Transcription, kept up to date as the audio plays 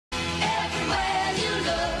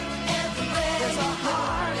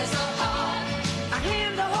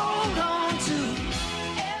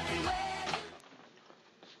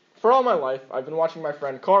For all my life, I've been watching my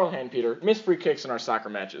friend Carl Handpeter miss free kicks in our soccer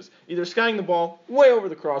matches, either skying the ball way over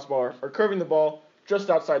the crossbar or curving the ball just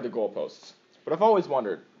outside the goalposts. But I've always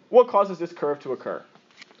wondered, what causes this curve to occur?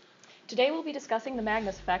 Today we'll be discussing the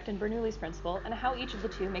Magnus Effect and Bernoulli's principle and how each of the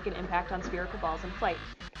two make an impact on spherical balls in flight,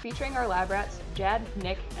 featuring our lab rats, Jad,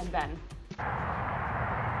 Nick, and Ben.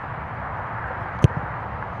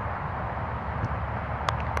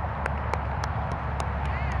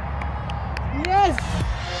 Yes!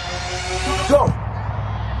 Go!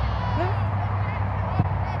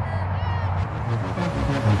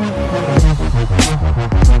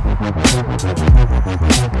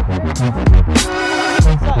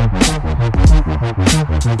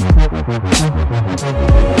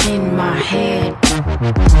 In my head.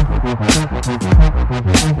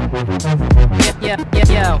 Yeah.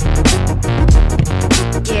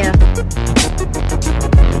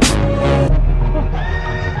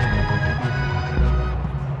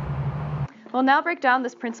 We'll now break down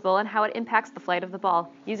this principle and how it impacts the flight of the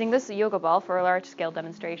ball, using this yoga ball for a large-scale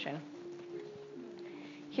demonstration.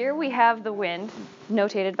 Here we have the wind,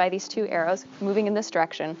 notated by these two arrows, moving in this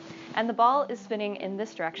direction, and the ball is spinning in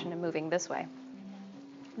this direction and moving this way.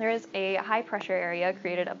 There is a high-pressure area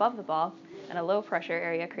created above the ball and a low-pressure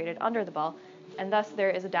area created under the ball, and thus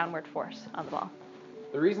there is a downward force on the ball.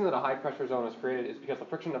 The reason that a high-pressure zone is created is because the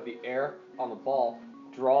friction of the air on the ball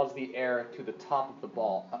draws the air to the top of the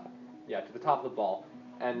ball. To the top of the ball,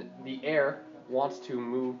 and the air wants to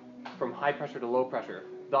move from high pressure to low pressure,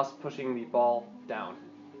 thus pushing the ball down.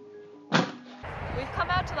 We've come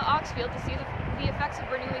out to the aux field to see the effects of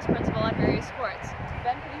Bernoulli's principle on various sports.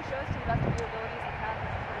 Ben, can you show us to the best of your abilities the path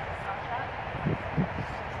of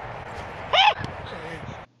the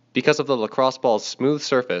shot? Because of the lacrosse ball's smooth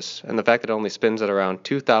surface and the fact that it only spins at around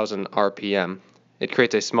 2,000 RPM, it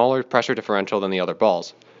creates a smaller pressure differential than the other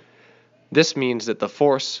balls. This means that the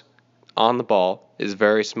force on the ball is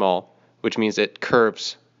very small, which means it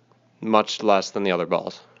curves much less than the other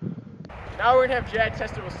balls. Now we're going to have Jad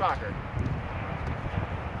test it with soccer.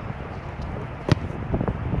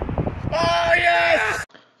 Oh, yes!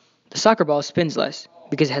 The soccer ball spins less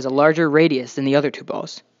because it has a larger radius than the other two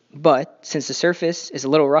balls. But since the surface is a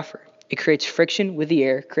little rougher, it creates friction with the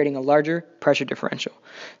air, creating a larger pressure differential.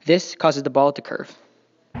 This causes the ball to curve.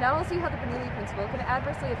 Now we'll see how the Bernoulli principle can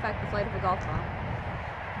adversely affect the flight of a golf ball.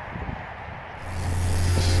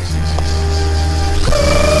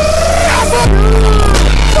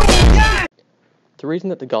 The reason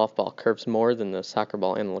that the golf ball curves more than the soccer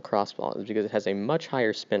ball and the lacrosse ball is because it has a much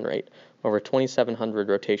higher spin rate, over 2,700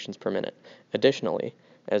 rotations per minute. Additionally,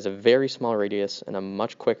 it has a very small radius and a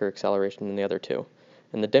much quicker acceleration than the other two,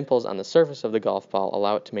 and the dimples on the surface of the golf ball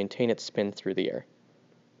allow it to maintain its spin through the air.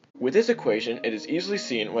 With this equation, it is easily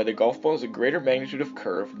seen why the golf ball has a greater magnitude of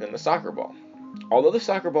curve than the soccer ball. Although the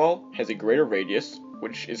soccer ball has a greater radius,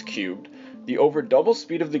 which is cubed, the over double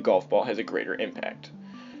speed of the golf ball has a greater impact.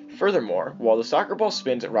 Furthermore, while the soccer ball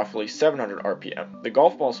spins at roughly 700 RPM, the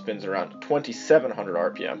golf ball spins around 2,700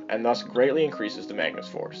 RPM and thus greatly increases the Magnus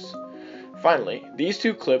force. Finally, these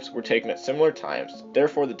two clips were taken at similar times,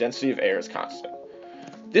 therefore the density of air is constant.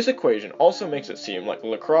 This equation also makes it seem like the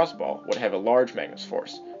lacrosse ball would have a large Magnus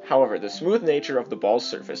force. However, the smooth nature of the ball's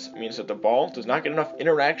surface means that the ball does not get enough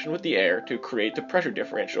interaction with the air to create the pressure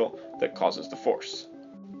differential that causes the force.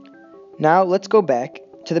 Now let's go back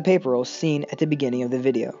to the paper roll seen at the beginning of the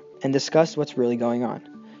video and discuss what's really going on.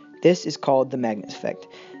 This is called the Magnus Effect.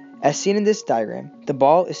 As seen in this diagram, the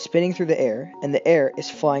ball is spinning through the air and the air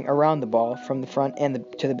is flying around the ball from the front and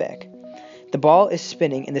to the back. The ball is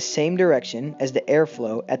spinning in the same direction as the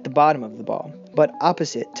airflow at the bottom of the ball, but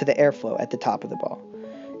opposite to the airflow at the top of the ball.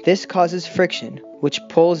 This causes friction, which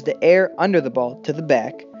pulls the air under the ball to the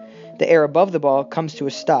back. The air above the ball comes to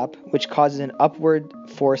a stop, which causes an upward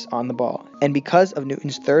force on the ball. And because of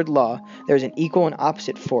Newton's third law, there is an equal and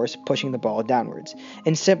opposite force pushing the ball downwards.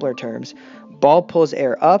 In simpler terms, ball pulls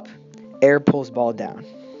air up, air pulls ball down.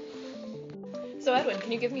 So Edwin,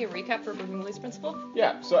 can you give me a recap for Bernoulli's principle?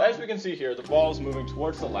 Yeah, so as we can see here, the ball is moving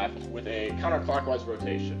towards the left with a counterclockwise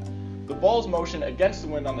rotation. The ball's motion against the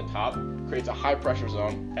wind on the top creates a high pressure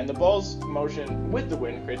zone, and the ball's motion with the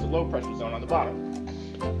wind creates a low pressure zone on the bottom.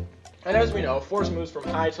 And as we know, force moves from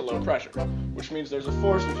high to low pressure, which means there's a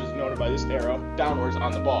force which is denoted by this arrow downwards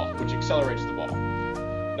on the ball, which accelerates the ball.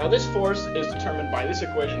 Now this force is determined by this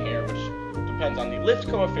equation here, which depends on the lift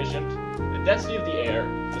coefficient, the density of the air,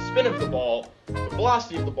 the spin of the ball, the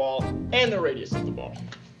velocity of the ball, and the radius of the ball.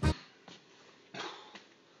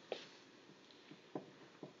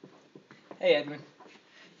 Hey Edwin,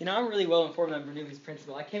 I'm really well informed on Bernoulli's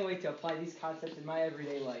principle. I can't wait to apply these concepts in my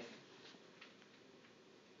everyday life.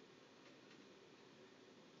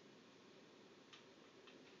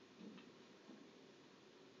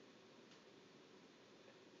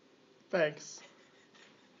 Thanks.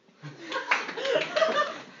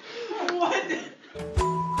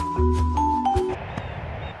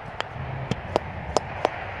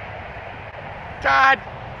 God!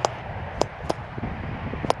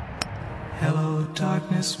 Hello,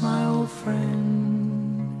 darkness, my old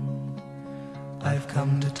friend. I've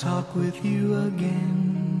come to talk with you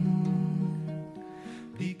again.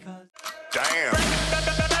 Because. Damn!